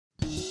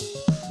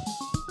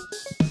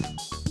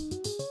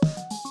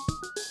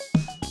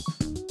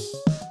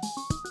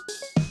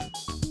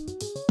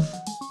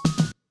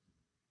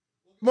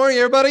Morning,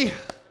 everybody.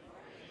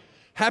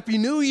 Happy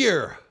New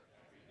Year.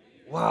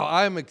 Wow,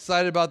 I'm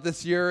excited about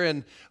this year.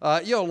 And,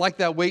 like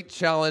that weight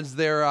challenge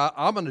there,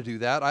 I'm going to do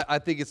that. I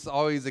think it's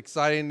always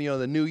exciting.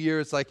 The new year,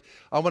 it's like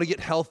I want to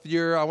get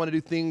healthier. I want to do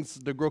things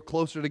to grow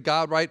closer to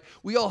God, right?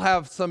 We all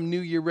have some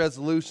New Year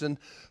resolution.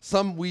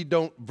 Some we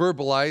don't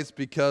verbalize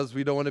because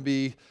we don't want to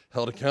be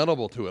held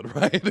accountable to it,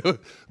 right?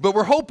 But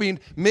we're hoping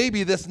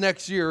maybe this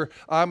next year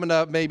I'm going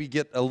to maybe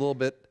get a little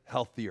bit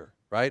healthier.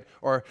 Right?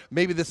 Or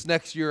maybe this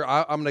next year,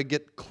 I'm going to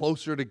get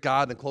closer to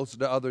God and closer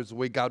to others the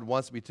way God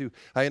wants me to.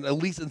 And at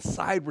least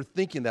inside, we're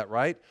thinking that,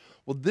 right?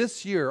 Well,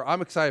 this year,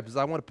 I'm excited because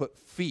I want to put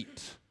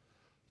feet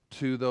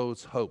to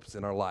those hopes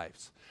in our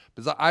lives.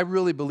 Because I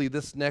really believe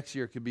this next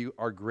year could be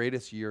our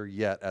greatest year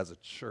yet as a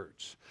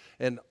church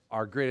and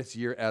our greatest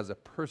year as a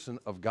person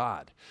of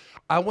God.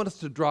 I want us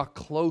to draw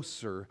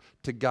closer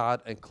to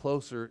God and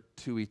closer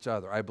to each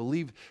other. I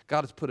believe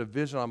God has put a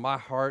vision on my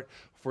heart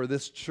for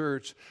this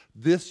church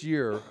this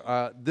year.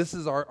 This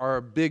is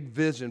our big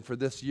vision for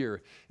this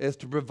year, is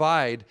to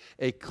provide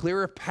a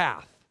clearer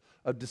path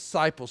of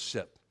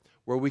discipleship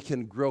where we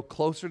can grow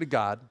closer to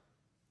God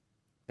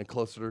and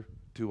closer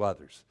to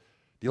others.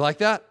 Do you like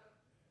that?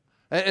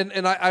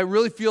 And I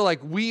really feel like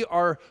we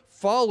are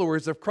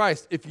followers of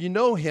Christ. If you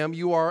know him,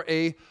 you are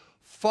a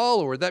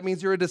follower. That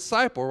means you're a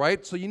disciple,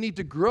 right? So you need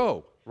to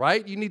grow,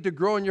 right? You need to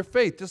grow in your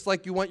faith. Just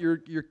like you want your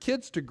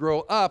kids to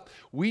grow up,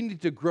 we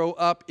need to grow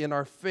up in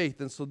our faith.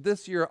 And so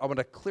this year, I want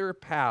a clear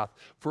path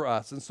for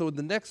us. And so in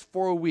the next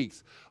 4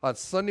 weeks, on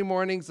Sunday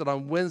mornings and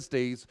on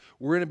Wednesdays,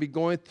 we're going to be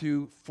going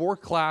through 4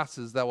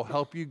 classes that will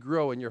help you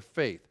grow in your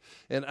faith.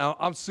 And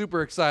I'm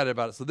super excited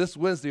about it. So this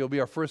Wednesday will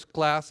be our first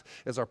class.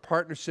 It's our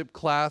partnership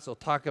class. It'll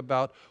talk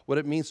about what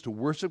it means to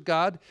worship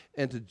God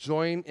and to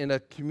join in a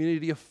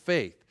community of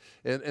faith.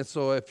 And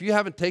so if you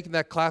haven't taken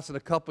that class in a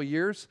couple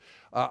years,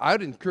 I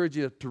would encourage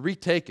you to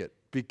retake it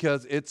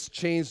because it's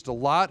changed a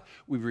lot.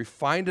 We've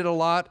refined it a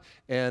lot,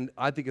 and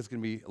I think it's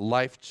going to be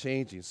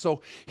life-changing.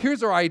 So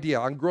here's our idea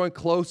on growing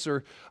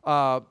closer.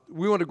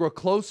 We want to grow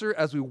closer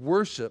as we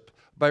worship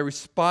by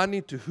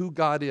responding to who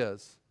God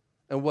is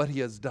and what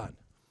he has done.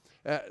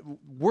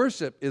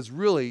 Worship is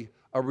really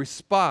a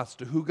response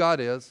to who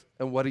God is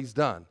and what he's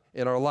done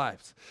in our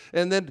lives.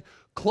 And then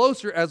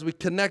closer as we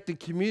connect in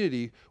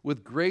community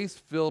with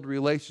grace-filled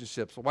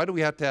relationships. Why do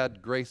we have to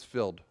add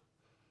grace-filled?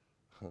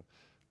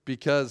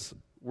 Because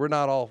we're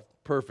not all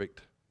perfect.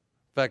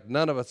 In fact,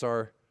 none of us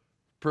are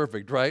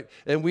perfect, right?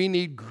 And we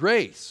need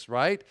grace,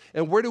 right?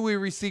 And where do we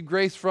receive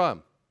grace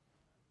from?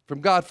 From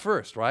God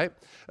first, right?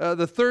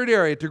 The third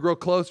area to grow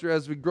closer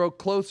as we grow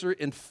closer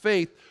in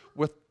faith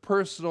with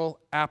personal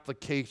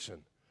application.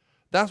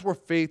 That's where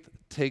faith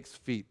takes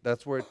feet.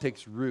 That's where it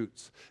takes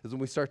roots, is when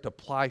we start to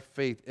apply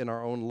faith in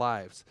our own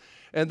lives.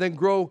 And then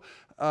grow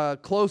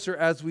closer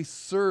as we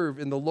serve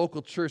in the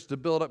local church to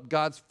build up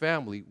God's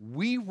family.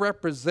 We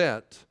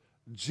represent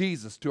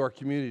Jesus to our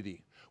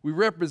community. We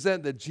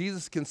represent that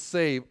Jesus can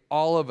save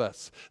all of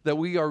us, that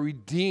we are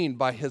redeemed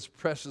by his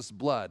precious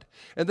blood.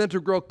 And then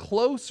to grow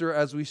closer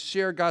as we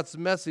share God's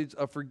message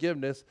of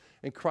forgiveness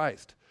in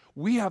Christ.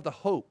 We have the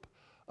hope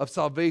of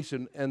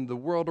salvation, and the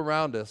world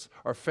around us,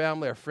 our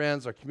family, our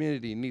friends, our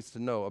community needs to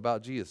know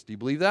about Jesus. Do you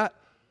believe that?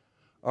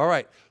 All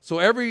right. So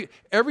every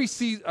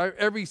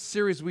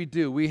series we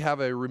do, we have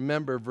a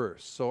remember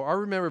verse. So our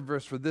remember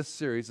verse for this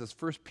series is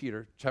 1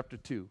 Peter chapter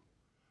 2,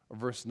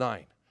 verse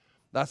 9.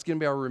 That's going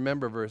to be our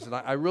remember verse. And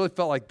I really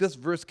felt like this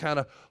verse kind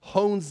of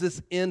hones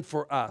this in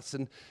for us.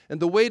 And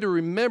the way to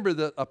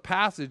remember a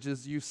passage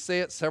is you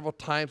say it several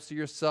times to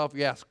yourself.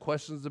 You ask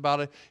questions about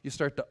it. You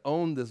start to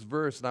own this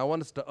verse. And I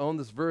want us to own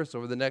this verse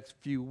over the next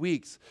few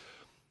weeks.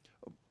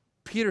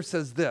 Peter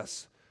says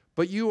this,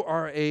 but you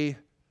are a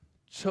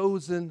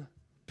chosen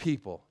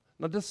people.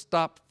 Now just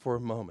stop for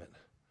a moment.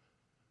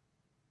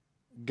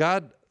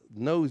 God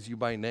knows you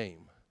by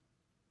name.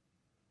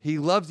 He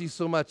loves you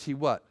so much, he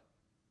what?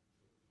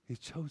 He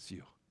chose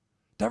you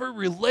to have a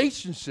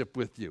relationship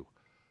with you.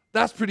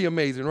 That's pretty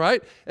amazing,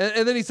 right?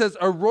 And then he says,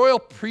 a royal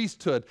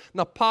priesthood.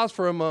 Now pause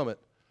for a moment.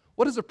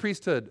 What is a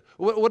priesthood?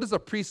 What is a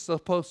priest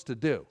supposed to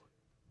do?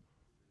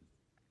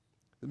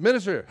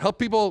 Minister, help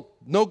people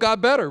know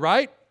God better,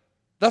 right?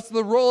 That's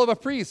the role of a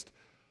priest.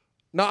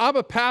 Now I'm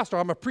a pastor,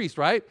 I'm a priest,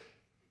 right?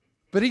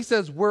 But he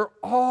says we're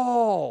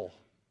all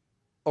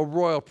a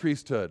royal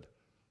priesthood.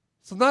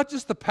 So not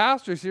just the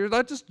pastors here,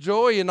 not just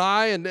Joey and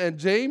I and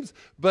James,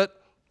 but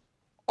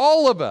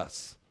all of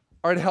us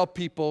are to help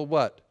people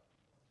what?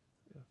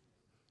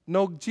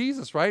 Know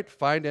Jesus, right?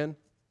 Find and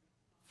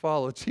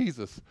follow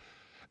Jesus.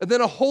 And then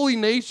a holy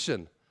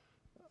nation.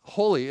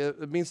 Holy,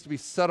 it means to be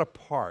set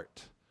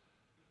apart.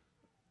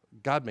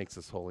 God makes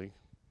us holy.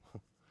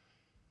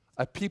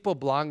 A people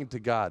belonging to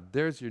God.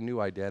 There's your new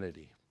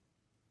identity.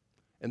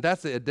 And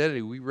that's the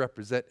identity we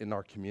represent in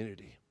our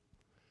community.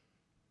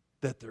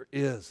 That there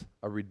is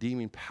a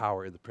redeeming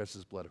power in the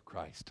precious blood of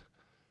Christ.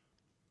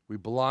 We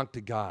belong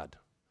to God.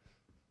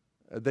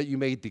 That you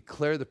may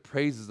declare the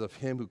praises of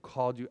him who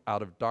called you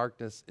out of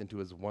darkness into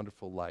his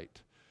wonderful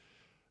light.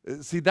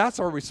 See, that's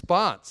our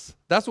response.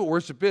 That's what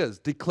worship is.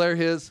 Declare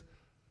his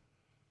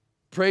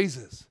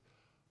praises.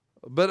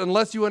 But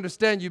unless you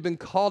understand you've been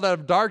called out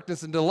of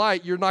darkness into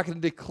light, you're not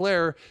going to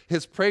declare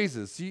his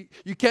praises.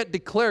 You can't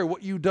declare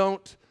what you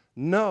don't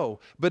know.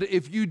 But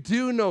if you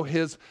do know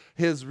his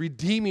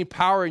redeeming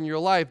power in your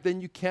life,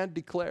 then you can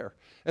declare.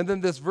 And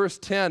then this verse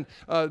 10,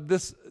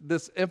 this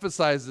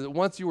emphasizes that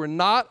once you were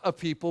not a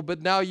people,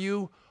 but now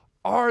you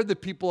are the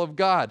people of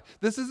God.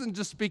 This isn't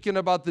just speaking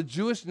about the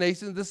Jewish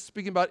nation. This is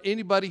speaking about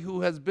anybody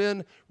who has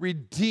been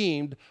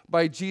redeemed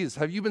by Jesus.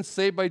 Have you been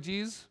saved by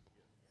Jesus?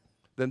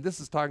 Then this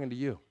is talking to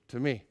you, to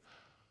me.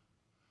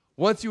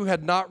 Once you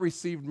had not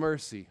received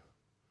mercy,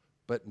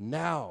 but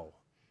now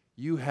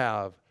you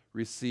have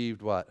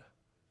received what?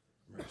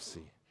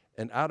 Mercy.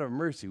 And out of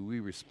mercy, we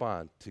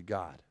respond to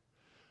God.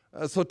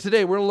 So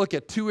today, we're going to look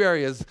at two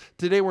areas.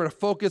 Today, we're going to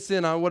focus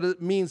in on what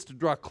it means to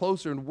draw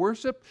closer in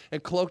worship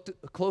and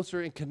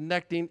closer in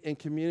connecting in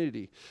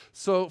community.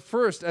 So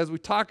first, as we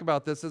talk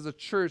about this as a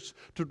church,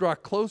 to draw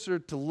closer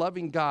to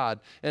loving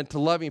God and to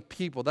loving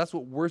people. That's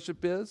what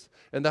worship is,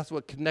 and that's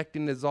what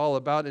connecting is all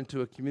about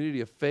into a community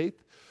of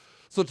faith.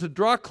 So to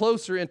draw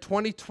closer in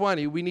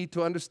 2020, we need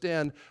to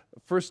understand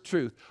first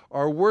truth.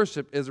 Our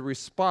worship is a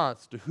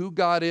response to who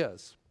God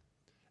is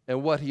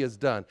and what he has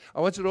done.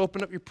 I want you to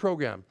open up your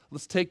program.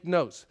 Let's take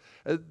notes.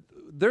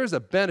 There's a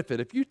benefit.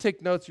 If you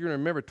take notes, you're going to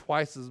remember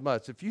twice as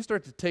much. If you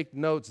start to take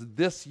notes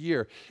this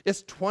year,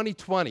 it's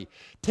 2020.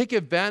 Take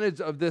advantage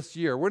of this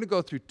year. We're going to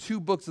go through 2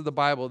 books of the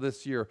Bible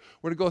this year.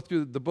 We're going to go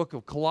through the book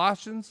of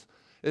Colossians.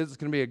 It's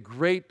going to be a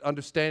great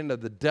understanding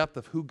of the depth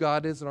of who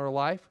God is in our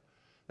life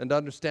and to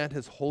understand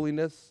his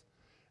holiness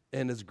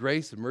and his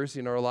grace and mercy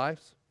in our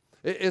lives.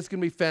 It's going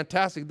to be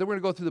fantastic. Then we're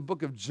going to go through the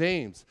book of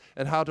James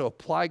and how to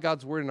apply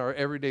God's word in our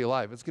everyday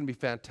life. It's going to be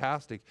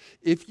fantastic.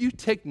 If you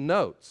take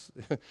notes,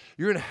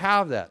 you're going to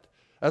have that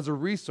as a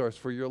resource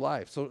for your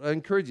life. So I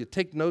encourage you,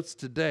 take notes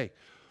today.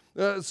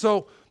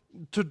 So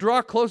to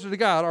draw closer to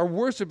God, our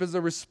worship is a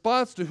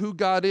response to who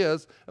God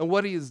is and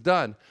what he has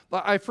done.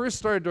 I first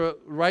started to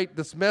write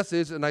this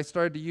message, and I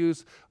started to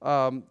use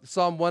Psalm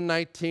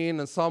 119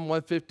 and Psalm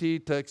 150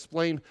 to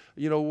explain,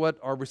 what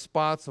our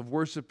response of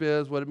worship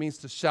is, what it means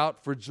to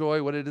shout for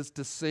joy, what it is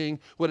to sing,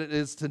 what it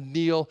is to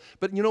kneel.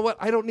 But you know what?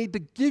 I don't need to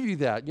give you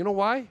that. You know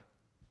why?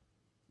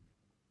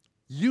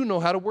 You know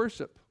how to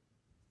worship.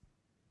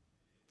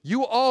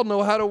 You all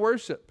know how to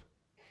worship.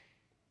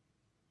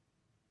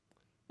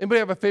 Anybody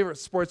have a favorite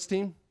sports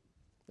team?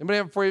 Anybody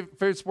have a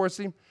favorite sports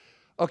team?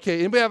 Okay,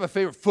 anybody have a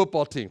favorite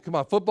football team? Come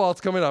on, football's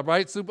coming up,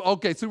 right?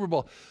 Super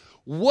Bowl.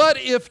 What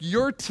if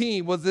your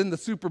team was in the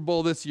Super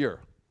Bowl this year?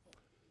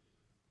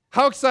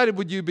 How excited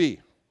would you be?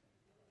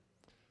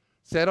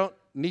 See, I don't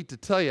need to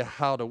tell you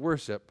how to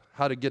worship,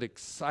 how to get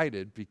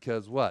excited,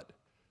 because what?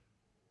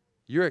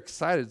 You're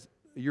excited.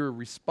 You're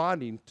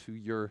responding to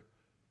your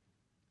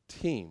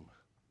team,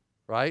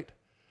 right?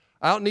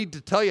 I don't need to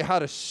tell you how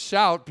to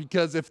shout,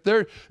 because if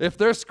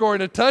they're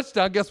scoring a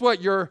touchdown, guess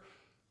what? You're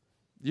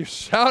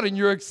shouting,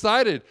 you're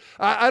excited.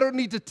 I don't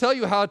need to tell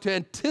you how to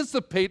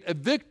anticipate a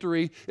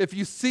victory if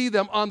you see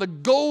them on the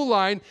goal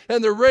line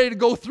and they're ready to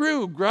go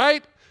through,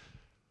 right?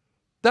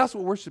 That's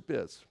what worship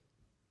is.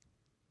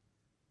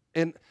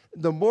 And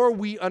the more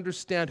we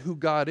understand who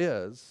God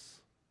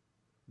is,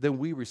 then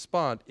we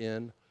respond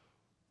in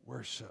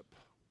worship.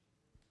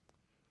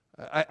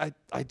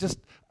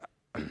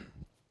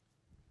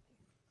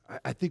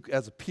 I think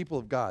as a people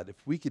of God, if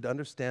we could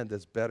understand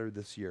this better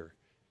this year,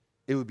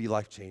 it would be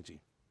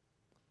life-changing.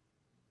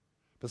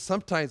 But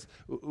sometimes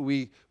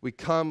we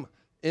come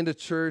into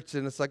church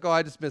and it's like,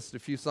 I just missed a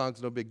few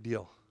songs, no big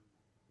deal.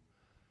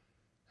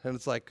 And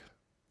it's like,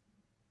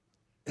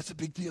 it's a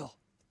big deal.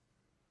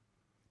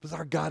 Because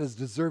our God is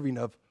deserving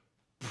of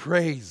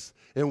praise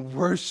and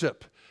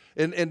worship.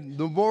 And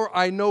the more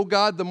I know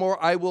God, the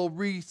more I will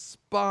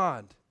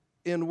respond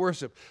in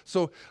worship.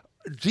 So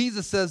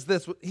Jesus says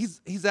this.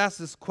 He's asked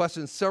this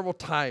question several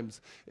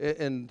times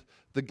in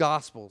the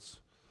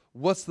Gospels.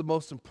 What's the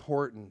most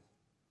important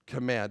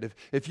command?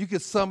 If you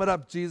could sum it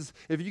up, Jesus,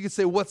 if you could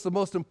say what's the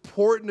most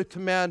important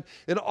command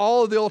in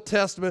all of the Old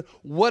Testament,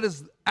 what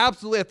is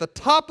absolutely at the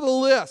top of the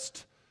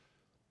list?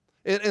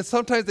 And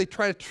sometimes they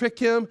try to trick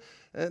him,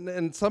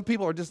 and some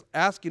people are just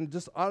asking,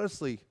 just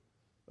honestly,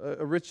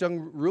 a rich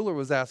young ruler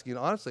was asking,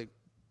 honestly,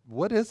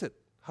 what is it?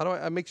 How do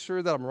I make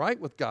sure that I'm right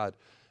with God?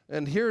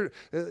 And here,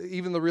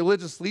 even the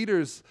religious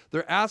leaders,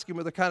 they're asking,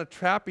 but they're kind of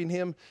trapping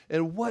him.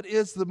 And what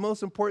is the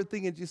most important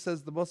thing? And Jesus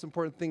says the most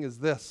important thing is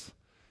this.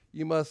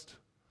 You must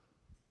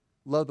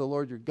love the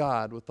Lord your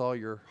God with all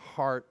your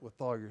heart, with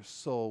all your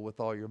soul, with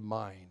all your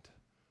mind.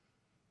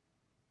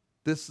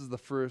 This is the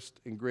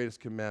first and greatest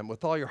commandment.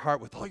 With all your heart,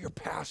 with all your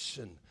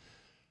passion.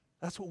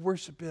 That's what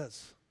worship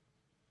is.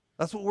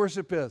 That's what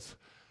worship is.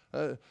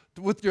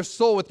 With your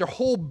soul, with your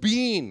whole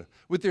being,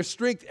 with your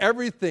strength,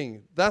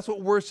 everything. That's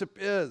what worship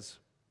is.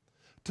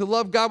 To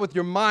love God with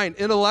your mind,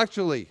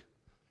 intellectually.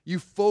 You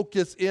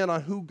focus in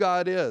on who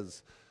God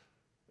is.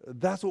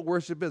 That's what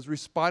worship is,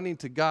 responding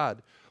to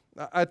God.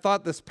 I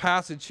thought this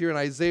passage here in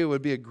Isaiah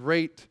would be a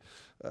great,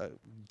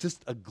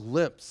 just a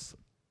glimpse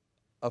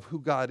of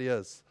who God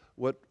is,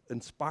 what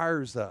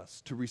inspires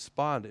us to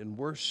respond in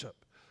worship.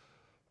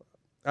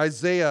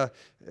 Isaiah,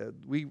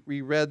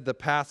 we read the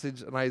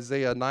passage in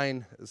Isaiah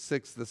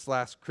 9:6 this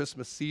last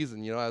Christmas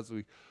season, as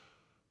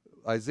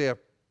Isaiah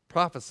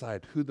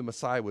prophesied who the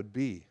Messiah would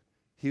be.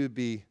 He would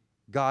be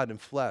God in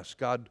flesh,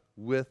 God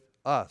with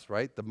us,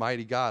 right? The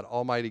mighty God,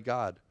 almighty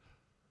God.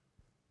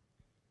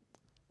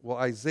 Well,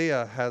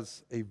 Isaiah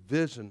has a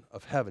vision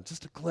of heaven,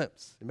 just a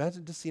glimpse.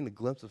 Imagine just seeing a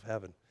glimpse of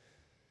heaven.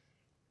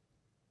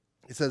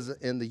 It says,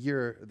 in the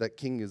year that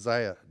King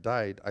Uzziah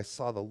died, I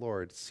saw the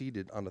Lord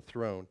seated on a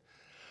throne,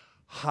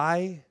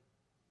 high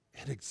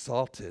and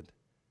exalted,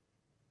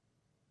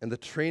 and the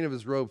train of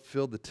his robe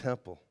filled the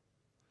temple.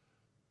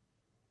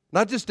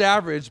 Not just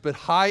average, but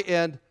high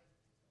and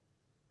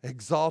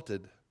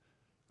exalted.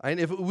 And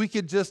if we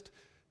could just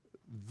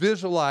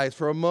visualize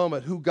for a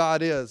moment who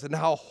God is and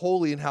how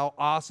holy and how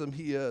awesome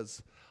he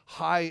is,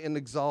 high and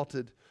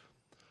exalted.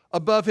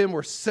 Above him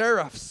were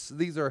seraphs.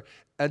 These are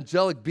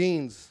angelic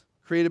beings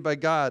created by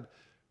God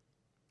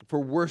for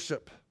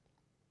worship.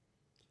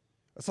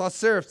 I saw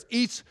seraphs,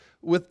 each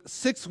with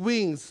 6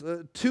 wings.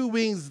 2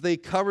 wings they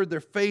covered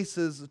their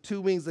faces,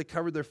 2 wings they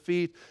covered their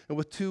feet, and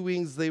with 2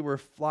 wings they were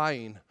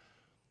flying.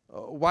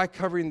 Why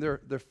covering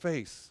their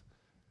face?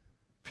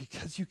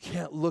 Because you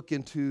can't look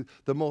into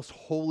the most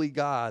holy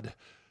God,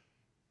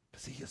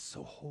 because he is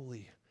so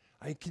holy.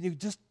 Can you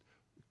just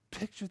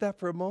picture that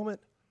for a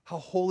moment? How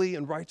holy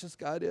and righteous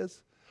God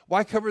is?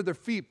 Why cover their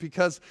feet?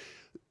 Because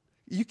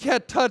you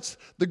can't touch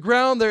the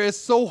ground there. It's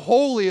so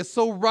holy, it's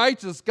so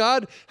righteous.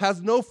 God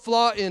has no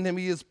flaw in him.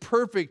 He is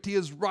perfect, he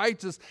is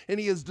righteous,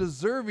 and he is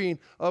deserving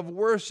of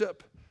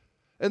worship.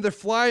 And they're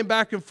flying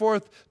back and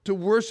forth to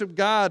worship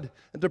God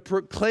and to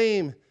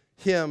proclaim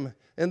him.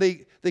 And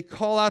they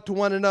call out to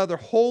one another,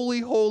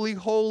 holy, holy,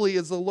 holy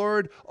is the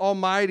Lord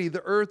Almighty.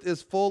 The earth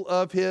is full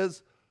of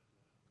his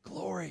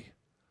glory.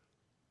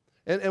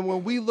 And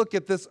when we look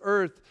at this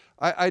earth,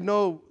 I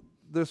know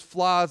there's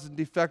flaws and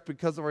defect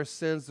because of our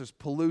sins. There's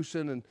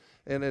pollution,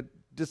 and it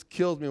just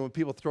kills me when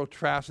people throw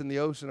trash in the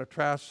ocean or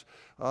trash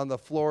on the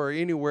floor or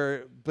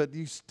anywhere. But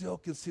you still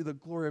can see the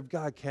glory of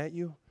God, can't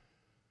you?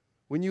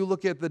 When you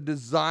look at the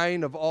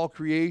design of all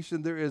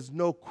creation, there is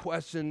no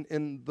question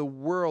in the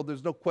world,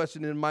 there's no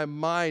question in my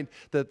mind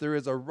that there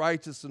is a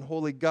righteous and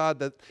holy God,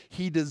 that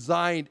he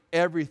designed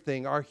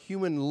everything, our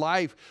human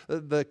life,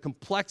 the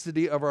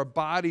complexity of our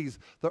bodies.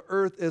 The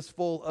earth is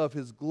full of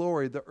his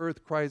glory. The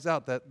earth cries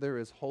out that there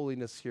is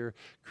holiness here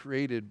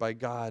created by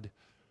God.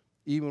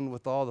 Even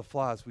with all the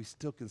flaws, we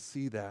still can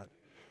see that.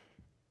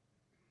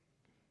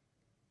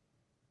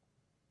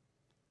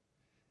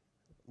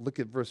 Look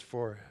at verse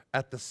 4.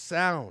 At the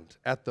sound.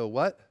 At the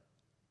what?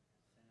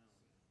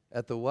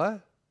 At the what?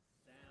 Sound.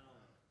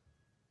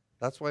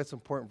 That's why it's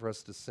important for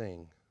us to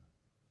sing.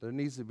 There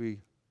needs to be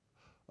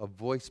a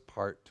voice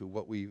part to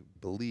what we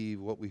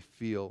believe, what we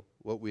feel,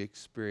 what we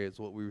experience,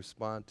 what we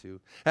respond to.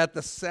 At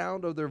the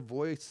sound of their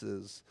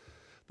voices,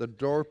 the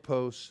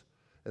doorposts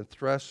and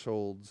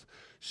thresholds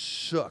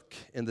shook,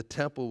 and the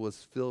temple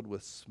was filled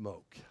with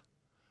smoke.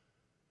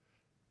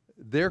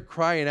 They're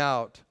crying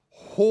out,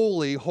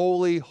 holy,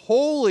 holy,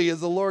 holy is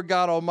the Lord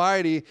God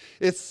Almighty.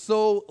 It's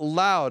so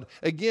loud.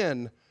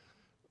 Again,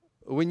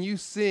 when you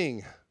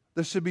sing,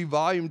 there should be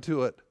volume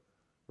to it,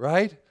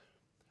 right?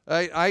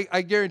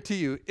 I guarantee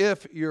you,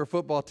 if your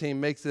football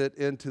team makes it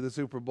into the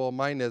Super Bowl,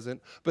 mine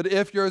isn't, but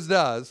if yours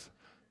does,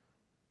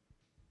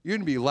 you're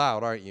going to be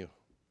loud, aren't you?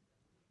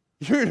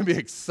 You're going to be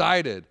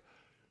excited.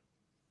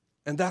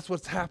 And that's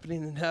what's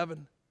happening in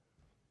heaven.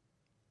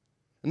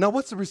 Now,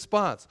 what's the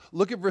response?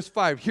 Look at verse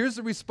 5. Here's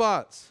the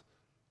response.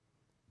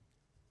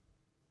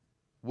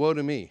 Woe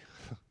to me.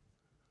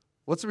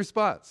 What's the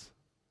response?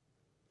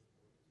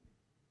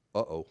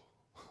 Uh-oh.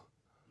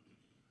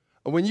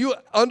 When you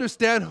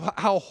understand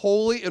how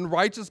holy and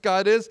righteous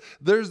God is,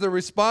 there's the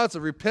response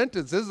of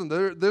repentance, isn't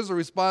there? There's a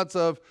response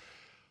of,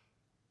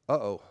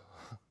 uh-oh.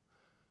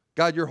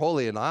 God, you're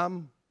holy, and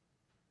I'm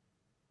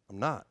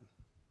not.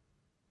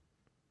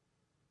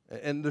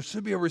 And there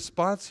should be a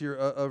response here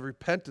of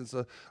repentance,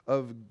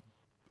 of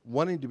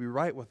wanting to be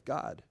right with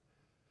God.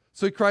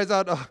 So he cries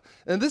out,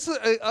 and this is,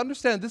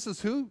 understand, this is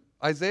who?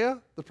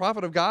 Isaiah, the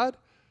prophet of God?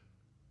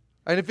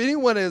 And if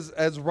anyone is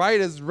as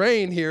right as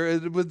rain here,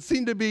 it would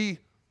seem to be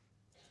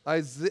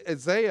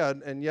Isaiah,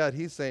 and yet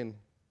he's saying,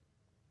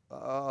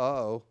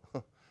 uh-oh.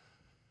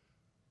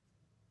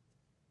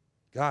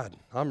 God,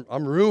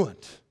 I'm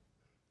ruined,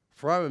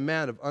 for I'm a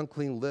man of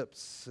unclean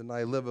lips, and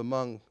I live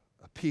among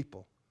a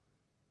people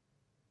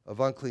of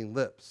unclean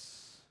lips.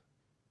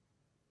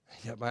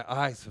 Yet my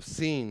eyes have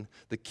seen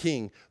the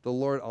King, the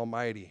Lord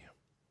Almighty.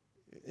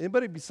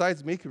 Anybody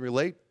besides me can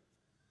relate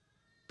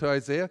to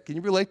Isaiah? Can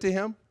you relate to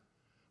him?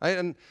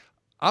 I'm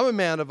a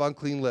man of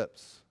unclean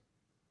lips.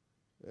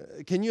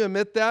 Can you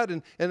admit that?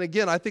 And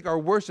again, I think our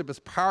worship is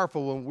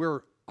powerful when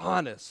we're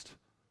honest,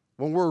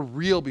 when we're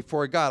real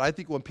before God. I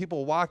think when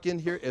people walk in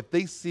here, if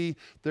they see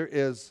there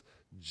is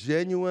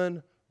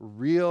genuine,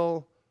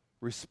 real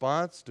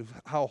response to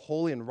how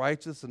holy and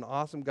righteous and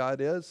awesome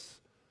God is,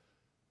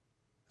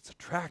 it's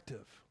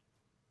attractive.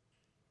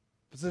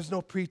 Because there's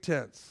no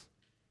pretense.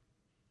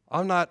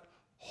 I'm not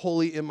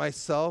holy in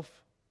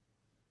myself.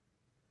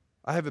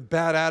 I have a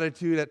bad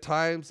attitude at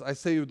times. I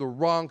say the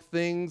wrong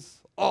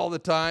things all the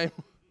time.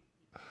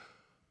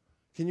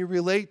 Can you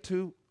relate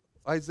to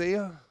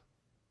Isaiah?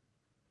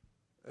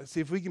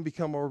 See, if we can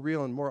become more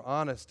real and more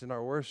honest in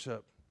our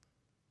worship,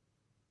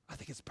 I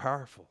think it's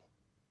powerful.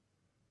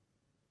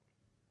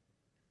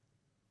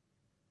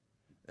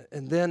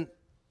 And then,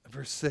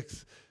 verse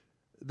 6,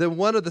 then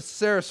one of the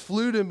seraphs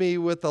flew to me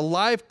with a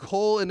live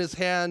coal in his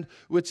hand,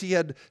 which he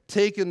had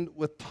taken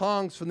with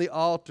tongs from the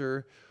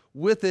altar.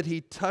 With it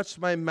he touched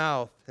my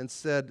mouth and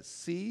said,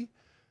 see,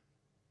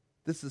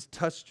 this has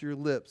touched your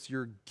lips.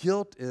 Your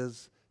guilt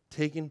is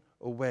taken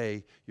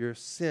away. Your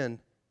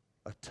sin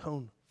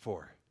atoned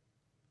for.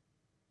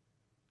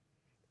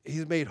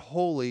 He's made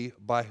holy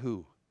by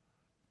who?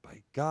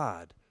 By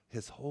God,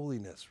 his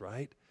holiness,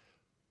 right?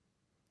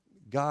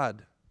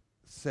 God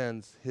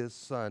sends his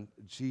son,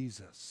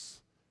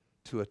 Jesus,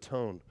 to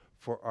atone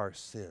for our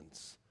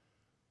sins.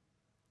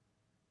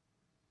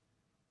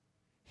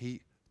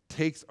 He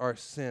takes our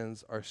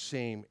sins, our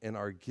shame, and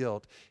our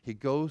guilt. He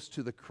goes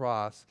to the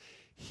cross.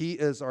 He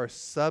is our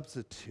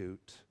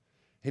substitute,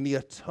 and he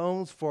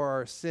atones for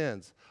our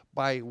sins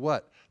by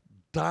what?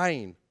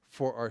 Dying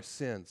for our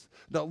sins.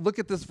 Now look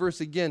at this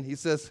verse again. He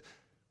says,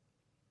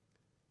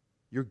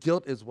 your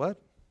guilt is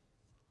what?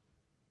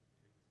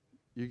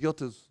 Your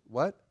guilt is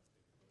what?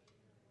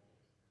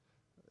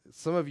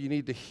 Some of you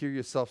need to hear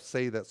yourself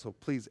say that, so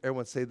please,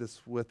 everyone say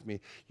this with me.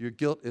 Your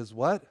guilt is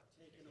what?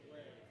 Taken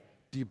away.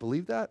 Do you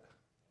believe that?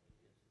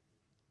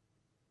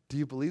 Do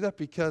you believe that?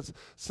 Because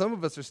some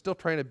of us are still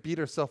trying to beat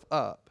ourselves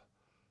up.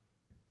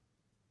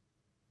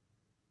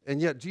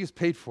 And yet, Jesus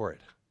paid for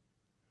it.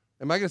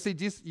 Am I going to say,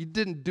 Jesus, you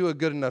didn't do a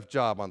good enough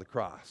job on the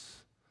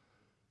cross?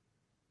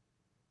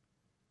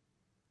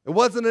 It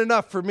wasn't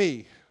enough for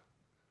me.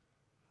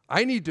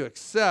 I need to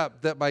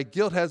accept that my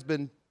guilt has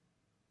been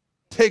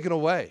taken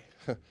away.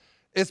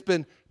 It's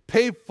been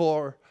paid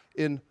for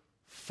in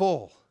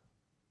full.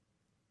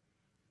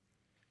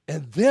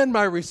 And then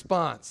my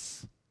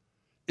response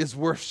is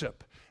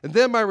worship. And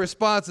then my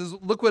response is,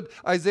 look what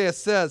Isaiah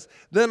says.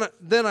 Then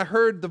I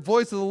heard the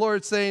voice of the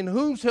Lord saying,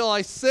 whom shall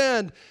I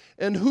send,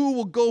 and who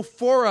will go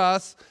for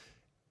us?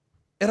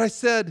 And I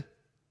said,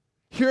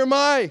 here am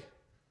I.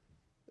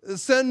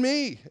 Send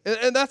me.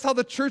 And that's how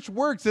the church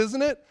works,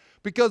 isn't it?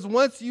 Because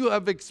once you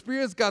have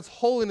experienced God's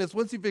holiness,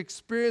 once you've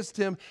experienced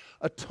him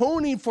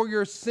atoning for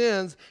your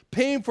sins,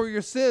 paying for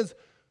your sins,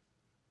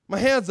 my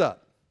hand's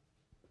up.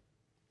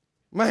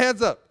 My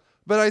hand's up.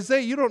 But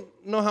Isaiah, you don't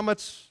know how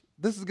much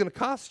this is going to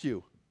cost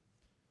you.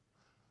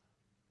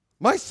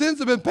 My sins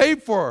have been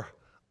paid for.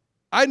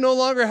 I no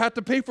longer have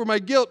to pay for my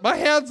guilt. My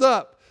hand's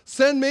up.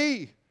 Send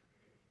me.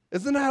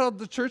 Isn't that how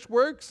the church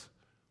works?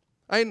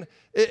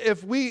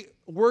 If we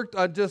worked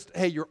on just,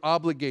 hey, you're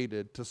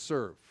obligated to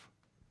serve,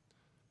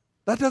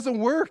 that doesn't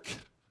work.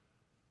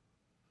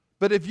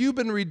 But if you've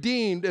been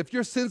redeemed, if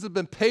your sins have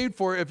been paid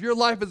for, if your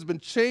life has been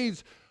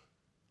changed,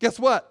 guess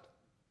what?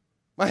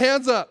 My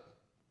hand's up.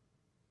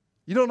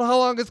 You don't know how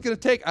long it's going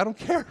to take. I don't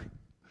care.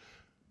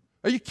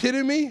 Are you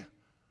kidding me?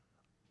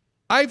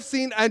 I've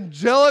seen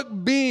angelic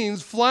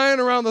beings flying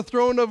around the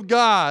throne of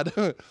God.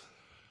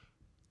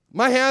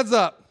 My hand's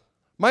up.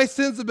 My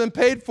sins have been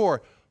paid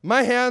for.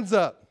 My hand's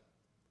up.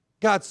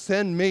 God,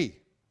 send me.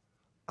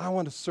 I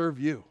want to serve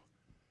you.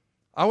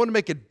 I want to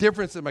make a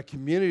difference in my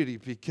community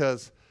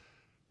because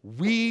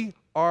we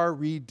are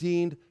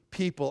redeemed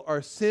people.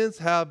 Our sins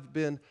have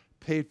been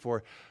paid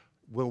for.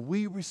 When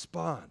we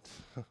respond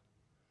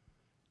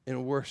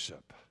in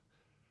worship,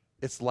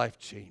 it's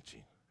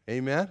life-changing.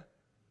 Amen?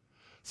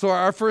 So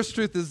our first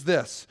truth is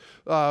this.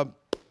 I'm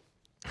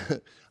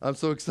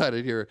so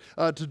excited here.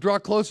 To draw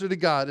closer to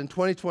God in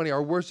 2020,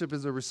 our worship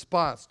is a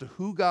response to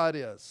who God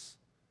is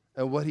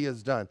and what he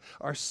has done.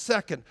 Our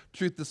second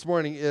truth this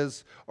morning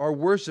is our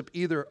worship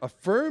either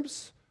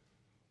affirms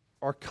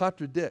or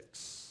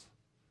contradicts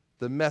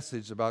the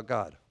message about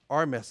God,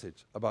 our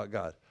message about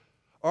God.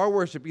 Our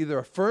worship either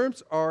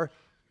affirms or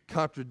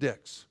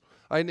contradicts.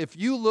 And if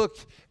you look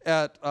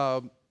at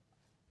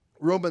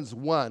Romans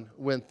 1,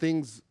 when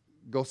things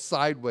go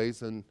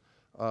sideways and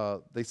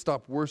they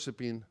stop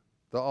worshiping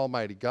the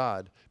Almighty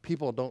God,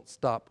 people don't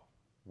stop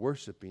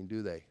worshiping,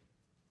 do they?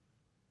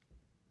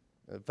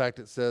 In fact,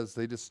 it says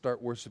they just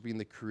start worshiping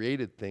the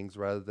created things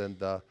rather than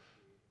the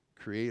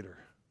Creator.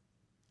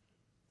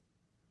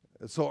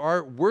 And so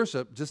our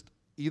worship just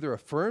either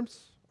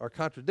affirms or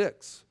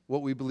contradicts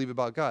what we believe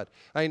about God.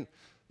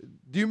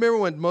 Do you remember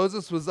when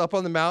Moses was up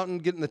on the mountain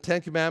getting the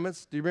 10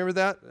 Commandments? Do you remember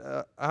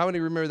that? How many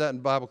remember that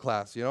in Bible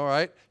class? You know,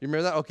 right? You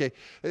remember that? Okay.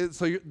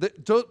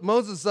 So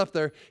Moses is up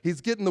there.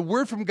 He's getting the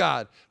word from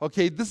God.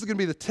 Okay, this is going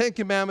to be the 10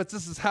 Commandments.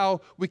 This is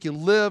how we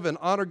can live and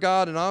honor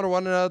God and honor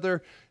one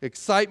another.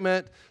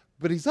 Excitement.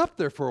 But he's up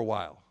there for a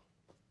while.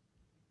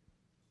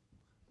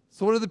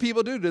 So what do the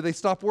people do? Do they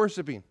stop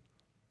worshiping?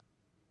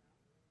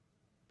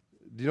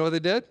 Do you know what they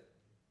did?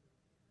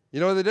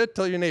 You know what they did?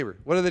 Tell your neighbor.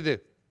 What do they do?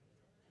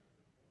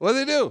 What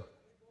do they do?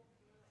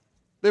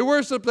 They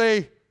worship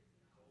a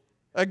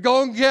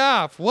golden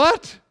calf.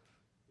 What?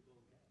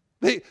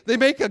 They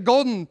make a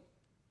golden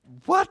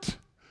what?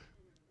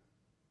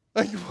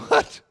 Like,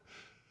 what?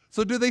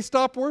 So do they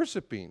stop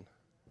worshiping?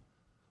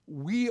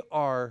 We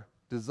are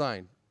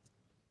designed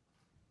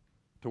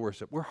to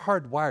worship. We're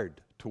hardwired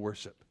to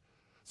worship.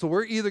 So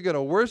we're either going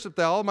to worship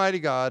the Almighty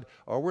God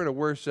or we're going to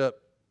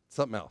worship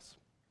something else.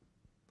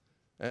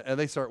 And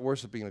they start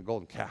worshiping a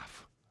golden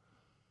calf.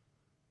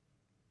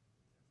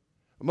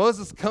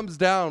 Moses comes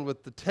down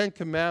with the 10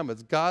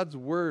 Commandments, God's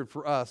word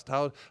for us,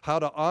 how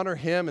to honor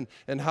him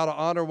and how to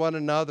honor one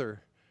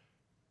another.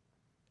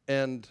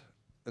 And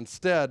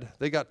instead,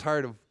 they got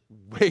tired of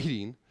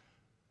waiting,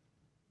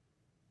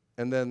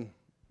 and then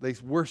they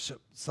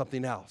worship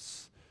something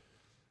else.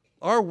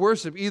 Our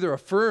worship either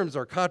affirms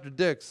or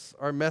contradicts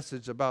our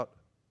message about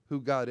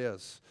who God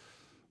is.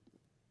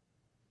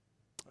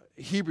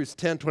 Hebrews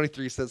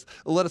 10:23 says,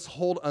 "Let us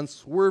hold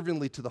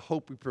unswervingly to the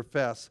hope we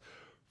profess,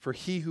 for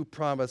he who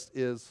promised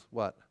is"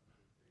 what?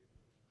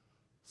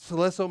 So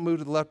let's don't move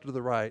to the left or to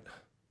the right.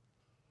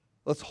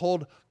 Let's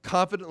hold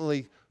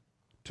confidently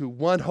to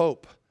one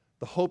hope,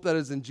 the hope that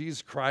is in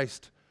Jesus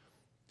Christ.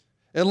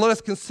 And let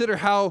us consider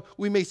how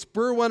we may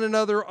spur one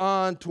another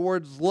on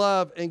towards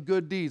love and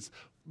good deeds.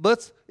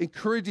 Let's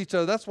encourage each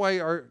other. That's why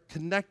our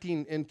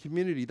connecting in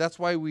community, that's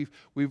why we've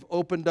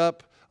opened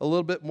up a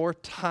little bit more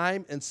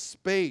time and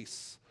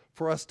space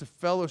for us to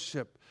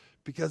fellowship,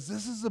 because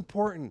this is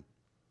important.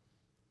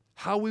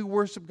 How we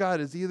worship God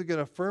is either going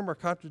to affirm or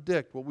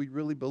contradict what we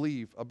really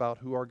believe about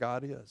who our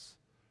God is.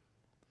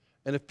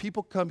 And if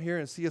people come here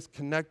and see us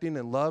connecting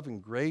in love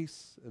and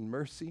grace and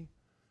mercy,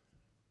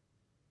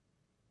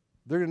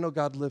 they're going to know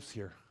God lives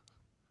here.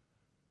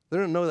 They're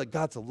going to know that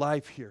God's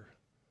alive here,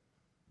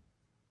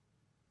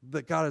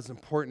 that God is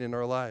important in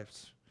our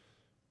lives.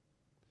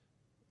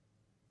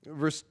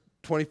 Verse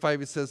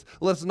 25, it says,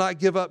 "Let us not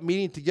give up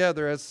meeting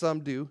together as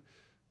some do,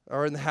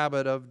 are in the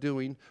habit of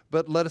doing,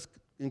 but let us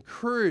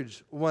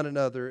encourage one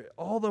another,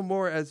 all the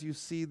more as you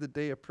see the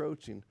day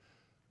approaching."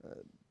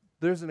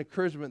 There's an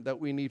encouragement that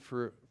we need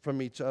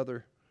from each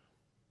other.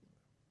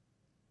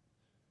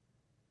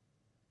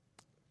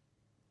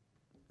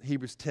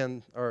 Hebrews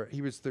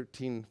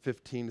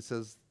 13:15, it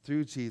says,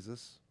 "Through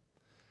Jesus,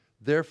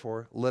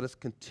 therefore, let us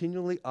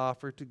continually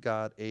offer to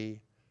God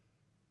a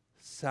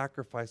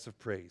sacrifice of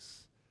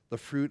praise, the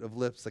fruit of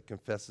lips that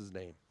confess his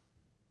name."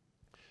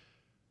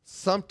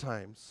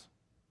 Sometimes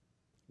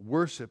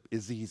worship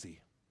is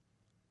easy,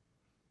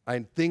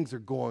 and things are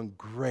going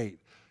great.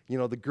 You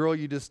know, the girl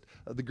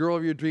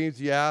of your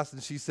dreams you asked,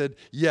 and she said,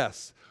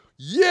 yes.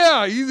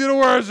 Yeah, easy to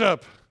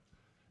worship.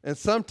 And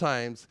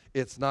sometimes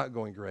it's not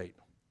going great.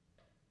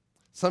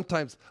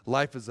 Sometimes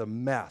life is a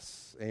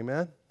mess.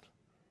 Amen?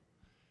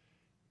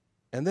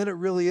 And then it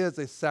really is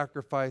a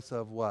sacrifice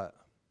of what?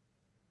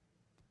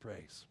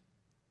 Praise.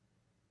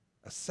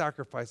 A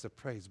sacrifice of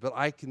praise. But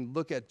I can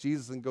look at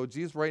Jesus and go,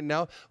 Jesus, right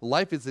now,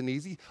 life isn't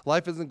easy.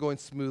 Life isn't going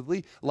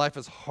smoothly. Life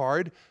is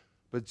hard.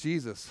 But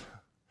Jesus,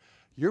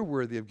 you're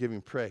worthy of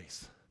giving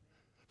praise.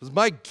 Because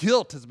my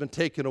guilt has been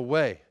taken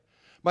away.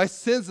 My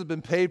sins have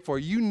been paid for.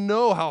 You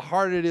know how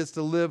hard it is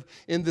to live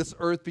in this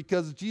earth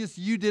because, Jesus,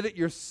 you did it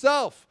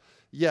yourself,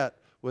 yet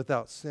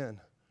without sin.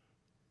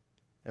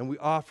 And we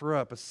offer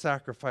up a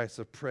sacrifice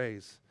of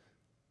praise.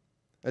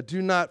 And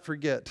do not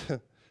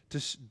forget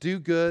to do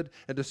good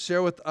and to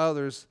share with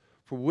others,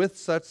 for with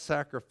such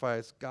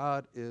sacrifice,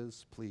 God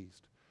is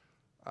pleased.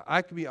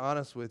 I can be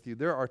honest with you.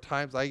 There are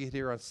times I get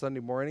here on Sunday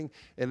morning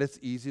and it's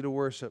easy to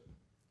worship.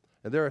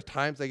 And there are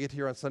times I get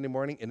here on Sunday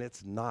morning and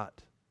it's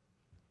not.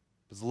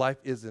 Because life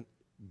isn't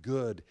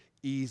good,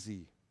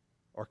 easy,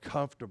 or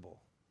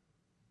comfortable.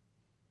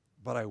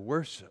 But I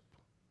worship.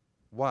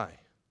 Why?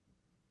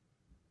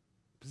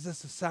 Because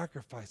it's a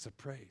sacrifice of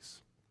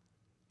praise.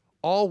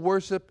 All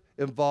worship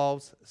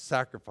involves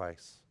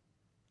sacrifice.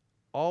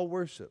 All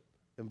worship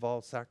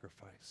involves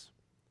sacrifice.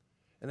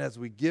 And as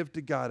we give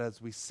to God,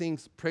 as we sing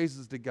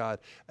praises to God,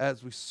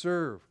 as we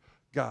serve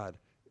God,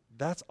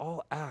 that's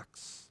all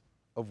acts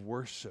of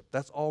worship.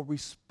 That's all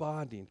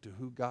responding to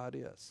who God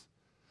is.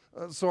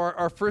 So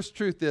our first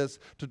truth is,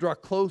 to draw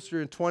closer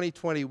in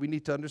 2020, we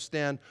need to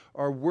understand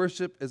our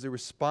worship is a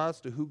response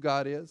to who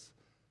God is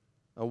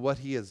and what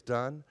he has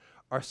done.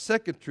 Our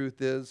second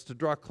truth is, to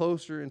draw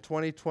closer in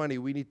 2020,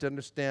 we need to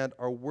understand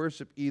our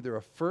worship either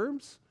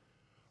affirms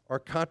or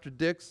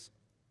contradicts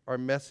our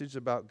message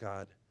about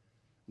God.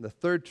 And the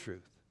third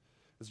truth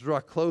is, to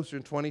draw closer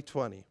in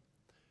 2020,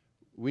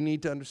 we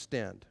need to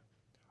understand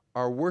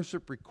our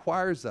worship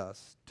requires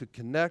us to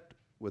connect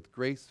with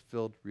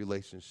grace-filled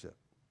relationship.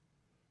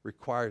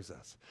 Requires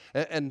us.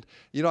 And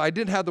you know, I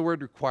didn't have the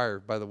word require,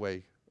 by the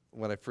way,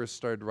 when I first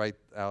started to write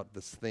out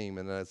this theme.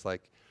 And it's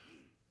like,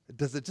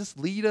 does it just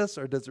lead us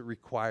or does it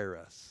require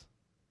us?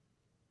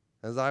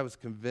 As I was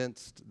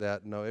convinced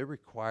that, no, it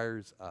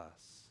requires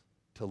us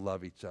to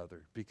love each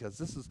other, because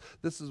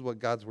this is what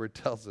God's word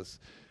tells us.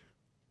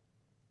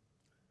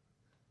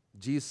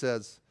 Jesus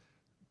says,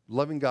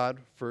 loving God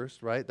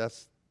first, right?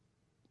 That's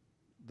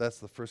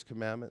the first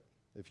commandment.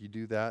 If you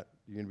do that,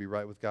 you're going to be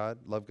right with God.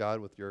 Love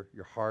God with your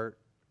heart,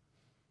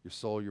 your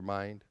soul, your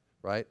mind,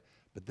 right?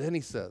 But then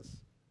he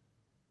says,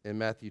 in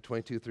Matthew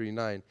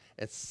 22:39.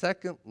 And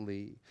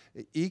secondly,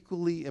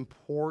 equally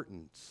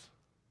important,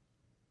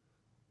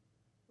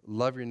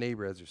 love your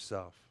neighbor as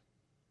yourself.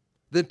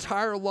 The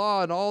entire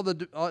law and all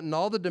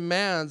the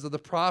demands of the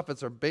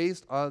prophets are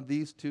based on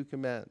these two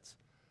commands.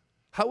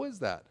 How is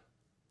that?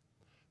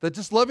 That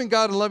just loving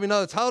God and loving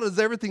others, how does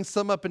everything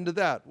sum up into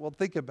that? Well,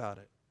 think about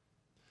it.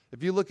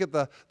 If you look at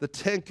the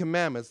 10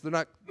 commandments, they're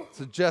not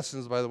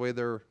suggestions, by the way,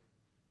 they're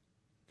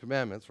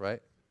commandments,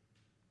 right?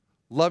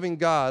 Loving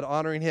God,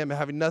 honoring Him,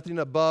 having nothing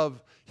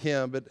above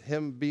Him, but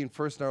Him being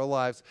first in our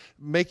lives,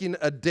 making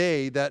a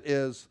day that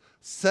is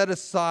set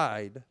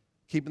aside,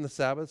 keeping the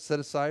Sabbath, set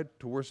aside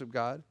to worship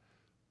God.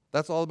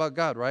 That's all about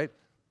God, right?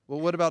 Well,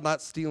 what about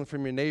not stealing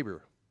from your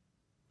neighbor?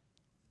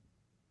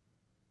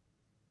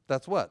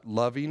 That's what?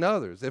 Loving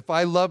others. If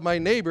I love my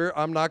neighbor,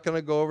 I'm not going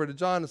to go over to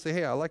John and say,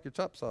 hey, I like your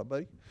chop saw,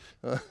 buddy.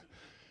 And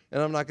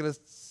I'm not going to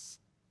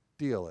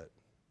steal it.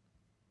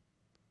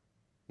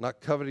 Not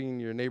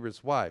coveting your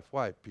neighbor's wife.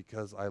 Why?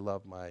 Because I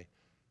love my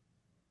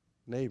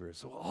neighbor.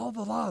 So all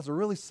the laws are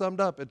really summed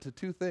up into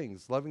two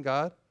things. Loving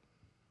God,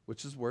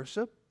 which is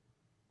worship,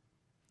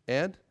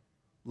 and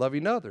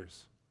loving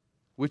others,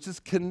 which is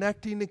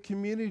connecting in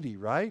community,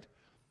 right?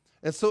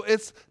 And so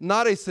it's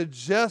not a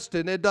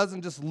suggestion. It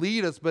doesn't just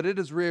lead us, but it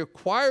is a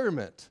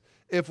requirement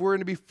if we're going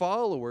to be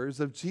followers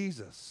of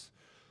Jesus.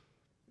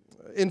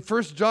 In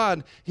 1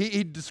 John,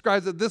 he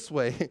describes it this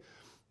way.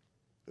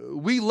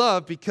 We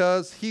love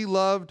because He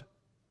loved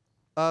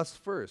us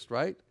first,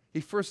 right? He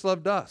first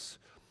loved us.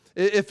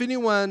 If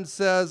anyone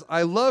says,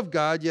 I love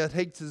God, yet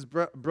hates his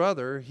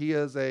brother, he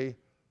is a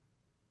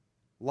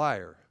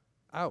liar.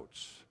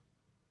 Ouch.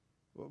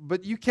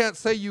 But you can't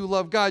say you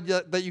love God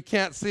yet, that you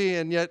can't see,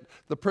 and yet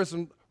the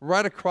person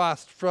right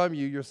across from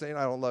you, you're saying,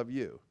 I don't love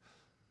you.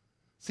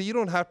 See, you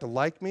don't have to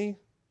like me,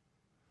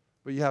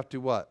 but you have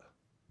to what?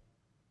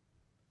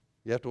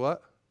 You have to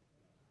what?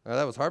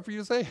 That was hard for you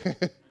to say?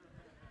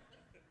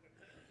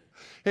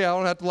 Hey, I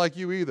don't have to like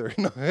you either.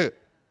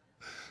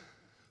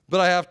 But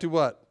I have to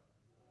what?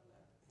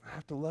 I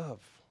have to love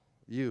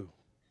you.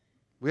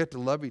 We have to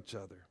love each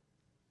other.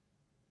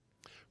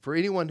 For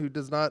anyone who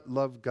does not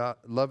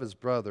love his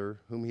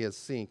brother whom he has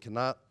seen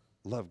cannot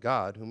love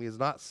God whom he has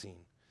not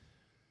seen.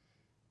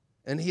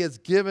 And He has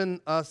given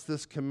us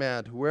this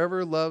command: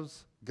 whoever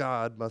loves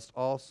God must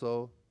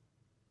also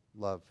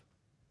love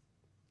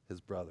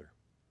his brother.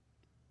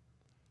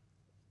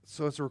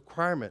 So it's a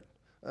requirement.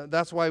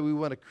 That's why we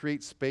want to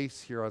create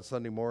space here on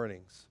Sunday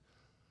mornings.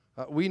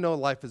 We know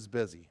life is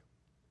busy.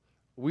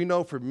 We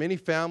know for many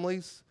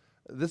families,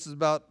 this is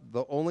about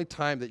the only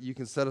time that you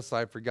can set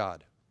aside for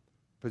God,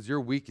 because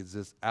your week is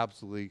just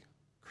absolutely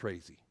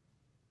crazy.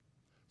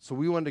 So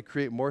we wanted to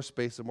create more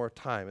space and more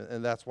time,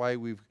 and that's why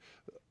we've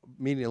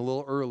meeting a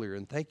little earlier,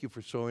 and thank you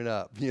for showing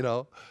up,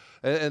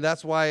 And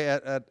that's why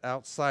at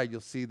outside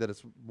you'll see that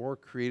it's more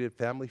creative,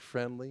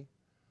 family-friendly,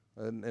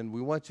 and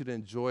we want you to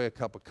enjoy a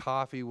cup of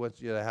coffee,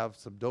 want you to have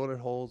some donut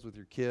holes with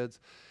your kids,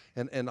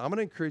 and I'm going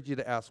to encourage you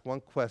to ask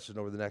one question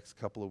over the next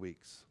couple of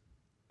weeks.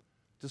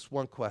 Just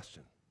one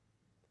question.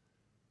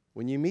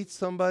 When you meet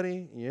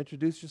somebody and you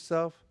introduce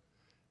yourself,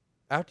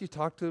 after you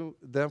talk to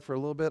them for a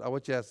little bit, I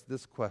want you to ask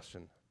this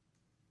question.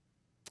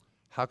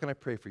 How can I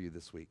pray for you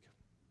this week?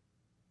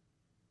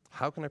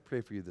 How can I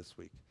pray for you this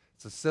week?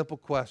 It's a simple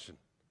question.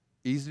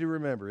 Easy to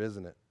remember,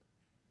 isn't it?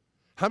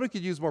 How many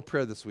could use more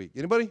prayer this week?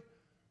 Anybody?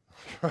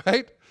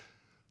 Right?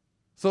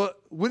 So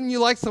wouldn't you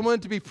like someone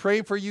to be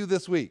praying for you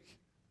this week?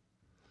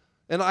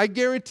 And I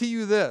guarantee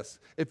you this.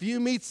 If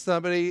you meet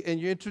somebody and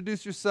you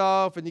introduce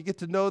yourself and you get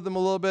to know them a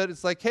little bit,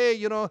 it's like,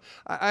 hey,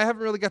 I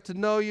haven't really got to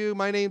know you.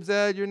 My name's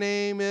Ed. Your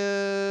name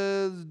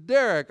is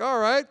Derek. All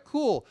right,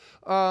 cool.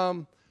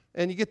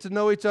 And you get to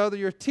know each other.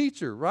 You're a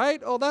teacher,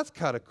 right? Oh, that's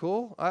kind of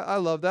cool. I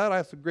love that. I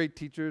have some great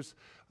teachers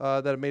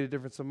that have made a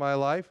difference in my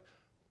life.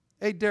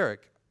 Hey,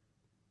 Derek,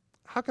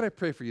 how can I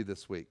pray for you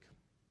this week?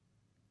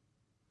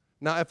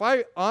 Now, if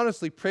I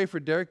honestly pray for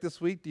Derek this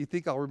week, do you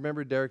think I'll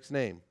remember Derek's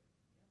name?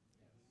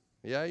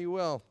 Yeah, you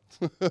will.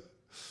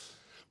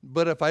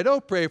 But if I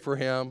don't pray for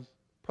him,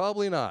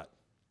 probably not.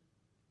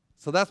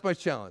 So that's my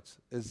challenge,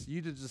 is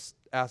you to just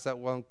ask that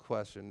one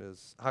question,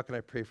 is how can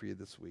I pray for you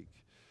this week?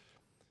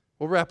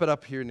 We'll wrap it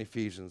up here in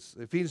Ephesians.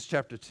 Ephesians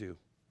chapter 2.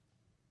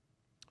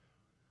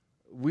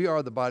 We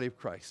are the body of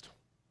Christ.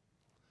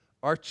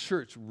 Our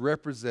church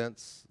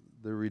represents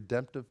the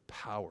redemptive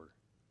power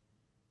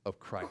of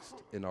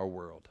Christ in our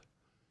world.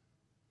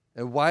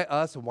 And why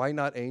us and why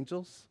not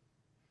angels?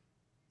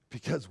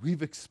 Because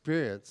we've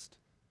experienced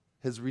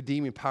His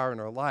redeeming power in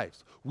our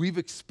lives. We've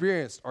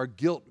experienced our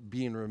guilt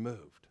being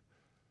removed.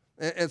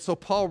 And so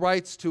Paul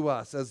writes to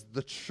us as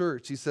the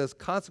church, he says,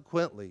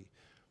 consequently,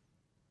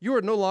 you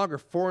are no longer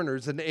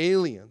foreigners and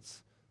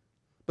aliens,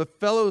 but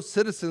fellow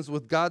citizens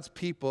with God's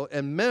people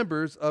and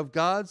members of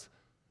God's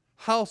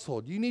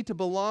household. You need to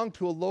belong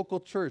to a local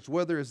church,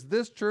 whether it's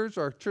this church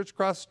or a church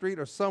across the street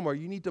or somewhere.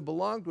 You need to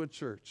belong to a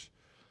church.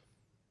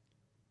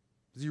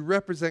 You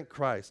represent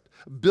Christ,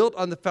 built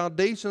on the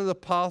foundation of the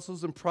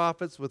apostles and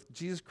prophets with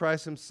Jesus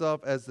Christ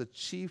Himself as the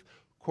chief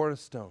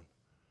cornerstone.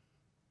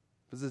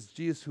 But it's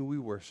Jesus who we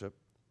worship.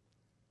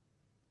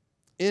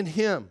 In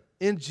him,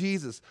 in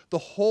Jesus, the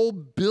whole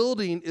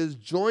building is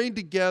joined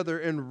together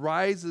and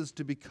rises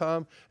to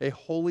become a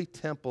holy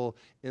temple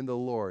in the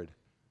Lord.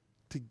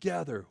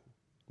 Together.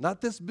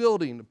 Not this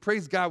building.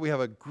 Praise God, we have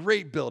a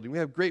great building. We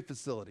have great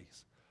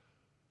facilities.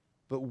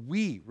 But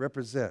we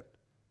represent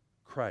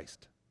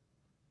Christ.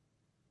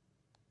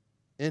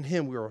 In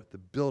him, we are the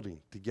building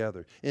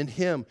together. In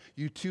him,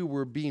 you two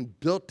were being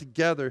built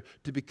together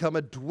to become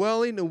a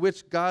dwelling in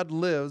which God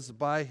lives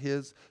by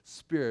his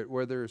Spirit.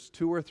 Where there's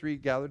two or three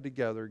gathered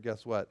together,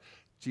 guess what?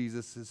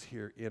 Jesus is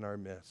here in our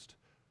midst.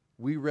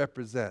 We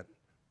represent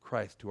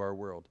Christ to our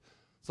world.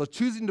 So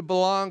choosing to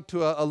belong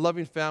to a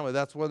loving family,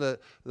 that's one of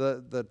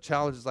the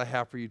challenges I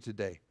have for you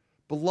today.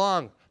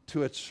 Belong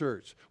to a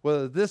church.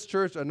 Whether this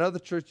church, another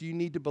church, you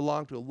need to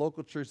belong to a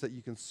local church that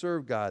you can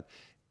serve God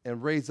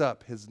and raise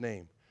up his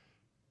name.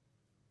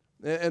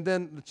 And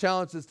then the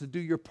challenge is to do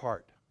your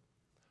part.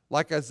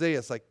 Like Isaiah,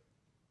 it's like,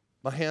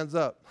 my hand's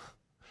up.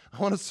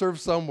 I want to serve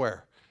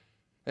somewhere.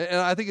 And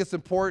I think it's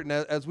important,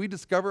 as we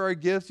discover our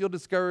gifts, you'll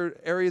discover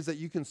areas that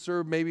you can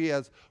serve maybe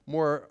as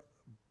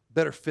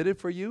better fitted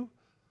for you.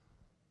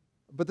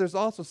 But there's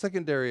also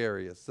secondary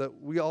areas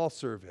that we all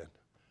serve in,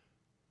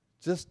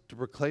 just to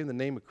proclaim the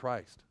name of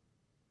Christ.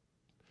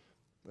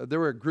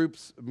 There were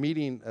groups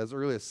meeting as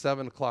early as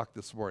 7 o'clock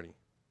this morning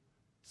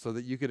so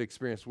that you could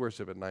experience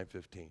worship at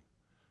 9:15.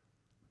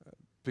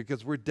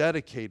 Because we're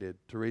dedicated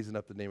to raising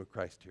up the name of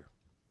Christ here.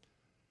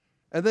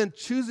 And then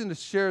choosing to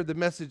share the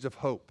message of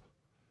hope.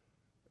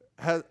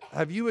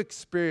 Have you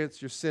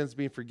experienced your sins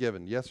being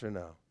forgiven? Yes or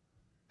no?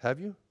 Have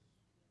you?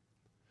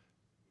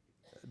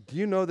 Do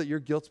you know that your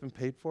guilt's been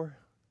paid for?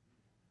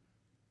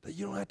 That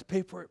you don't have to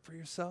pay for it for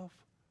yourself?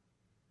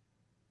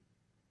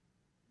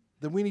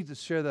 Then we need to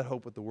share that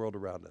hope with the world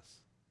around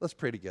us. Let's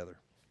pray together.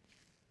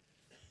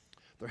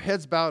 With our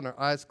heads bowed and our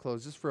eyes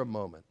closed just for a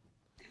moment.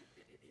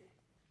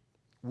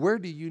 Where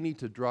do you need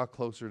to draw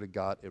closer to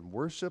God in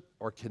worship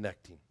or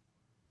connecting?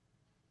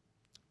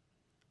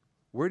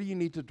 Where do you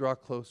need to draw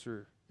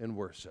closer in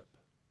worship?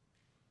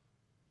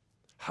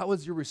 How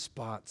is your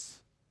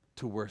response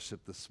to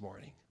worship this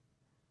morning?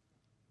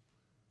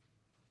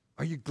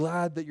 Are you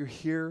glad that you're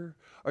here?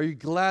 Are you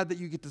glad that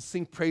you get to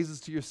sing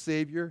praises to your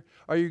Savior?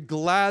 Are you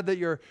glad that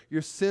your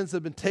sins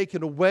have been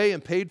taken away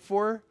and paid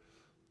for?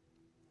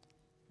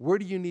 Where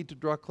do you need to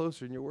draw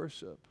closer in your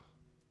worship?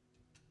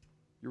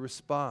 Your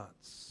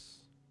response.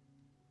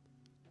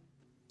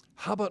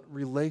 How about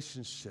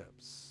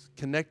relationships,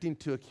 connecting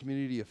to a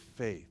community of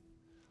faith?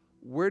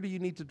 Where do you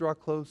need to draw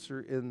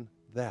closer in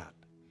that?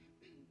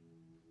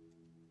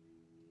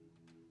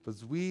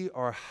 Because we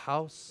are a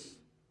house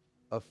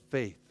of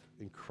faith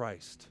in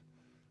Christ,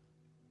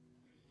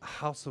 a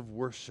house of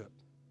worship.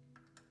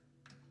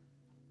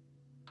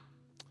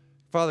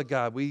 Father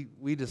God,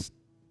 we just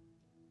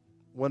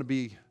want to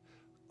be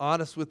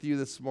honest with you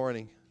this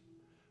morning.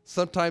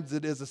 Sometimes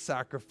it is a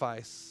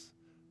sacrifice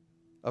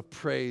of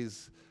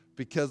praise.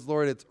 Because,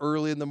 Lord, it's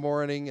early in the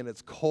morning and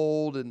it's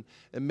cold and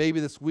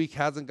maybe this week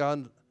hasn't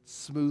gone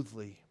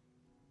smoothly.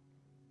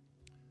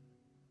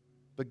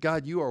 But,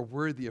 God, you are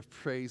worthy of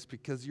praise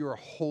because you are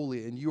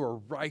holy and you are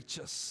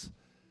righteous.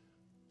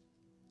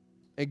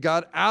 And,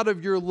 God, out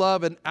of your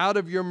love and out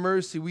of your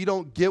mercy, we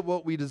don't get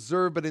what we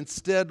deserve. But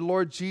instead,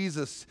 Lord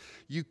Jesus,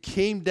 you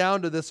came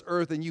down to this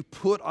earth and you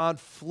put on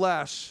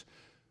flesh.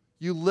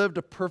 You lived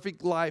a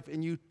perfect life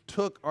and you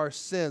took our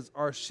sins,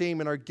 our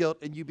shame, and our guilt,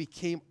 and you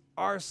became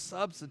our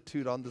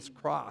substitute on this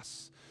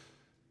cross.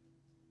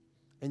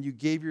 And you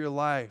gave your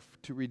life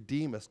to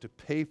redeem us, to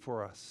pay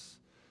for us,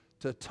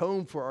 to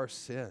atone for our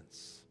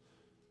sins.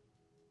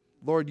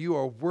 Lord, you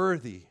are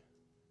worthy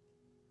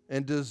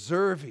and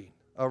deserving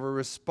of a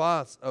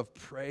response of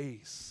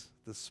praise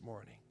this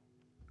morning.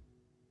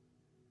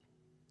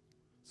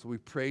 So we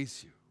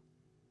praise you.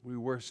 We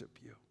worship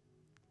you.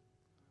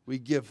 We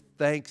give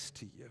thanks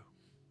to you.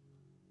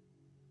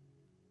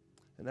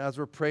 And as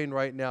we're praying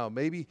right now,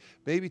 maybe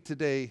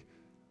today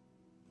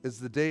is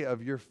the day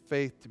of your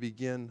faith to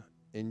begin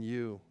in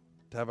you,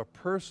 to have a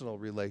personal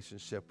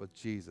relationship with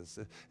Jesus.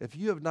 If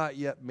you have not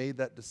yet made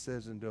that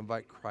decision to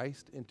invite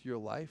Christ into your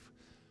life,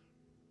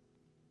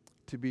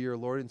 to be your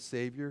Lord and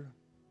Savior,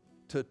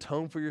 to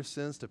atone for your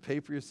sins, to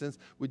pay for your sins,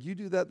 would you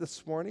do that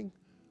this morning?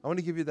 I want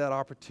to give you that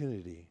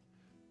opportunity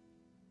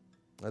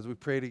as we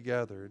pray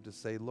together to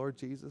say, Lord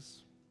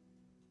Jesus,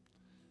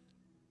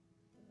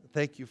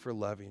 thank you for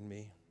loving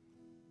me.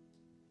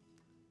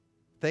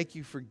 Thank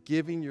you for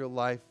giving your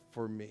life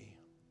for me.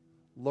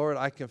 Lord,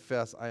 I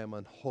confess I am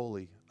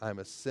unholy. I am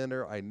a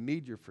sinner. I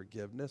need your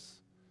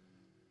forgiveness.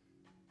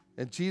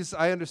 And Jesus,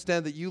 I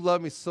understand that you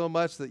love me so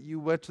much that you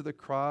went to the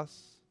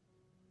cross.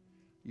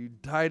 You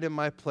died in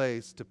my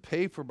place to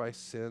pay for my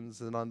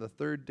sins, and on the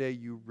third day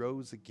you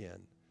rose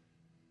again.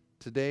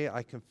 Today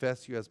I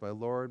confess you as my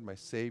Lord, my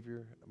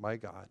Savior, my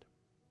God.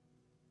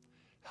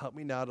 Help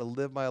me now to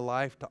live my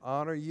life to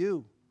honor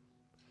you,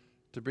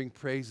 to bring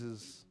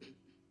praises,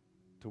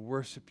 to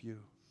worship you,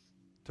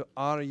 to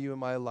honor you in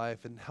my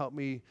life, and help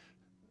me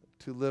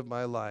to live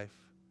my life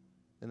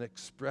an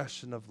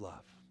expression of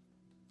love.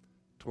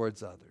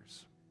 towards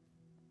others.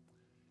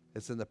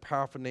 It's in the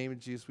powerful name of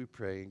Jesus we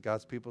pray. And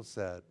God's people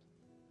said,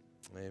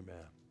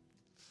 amen.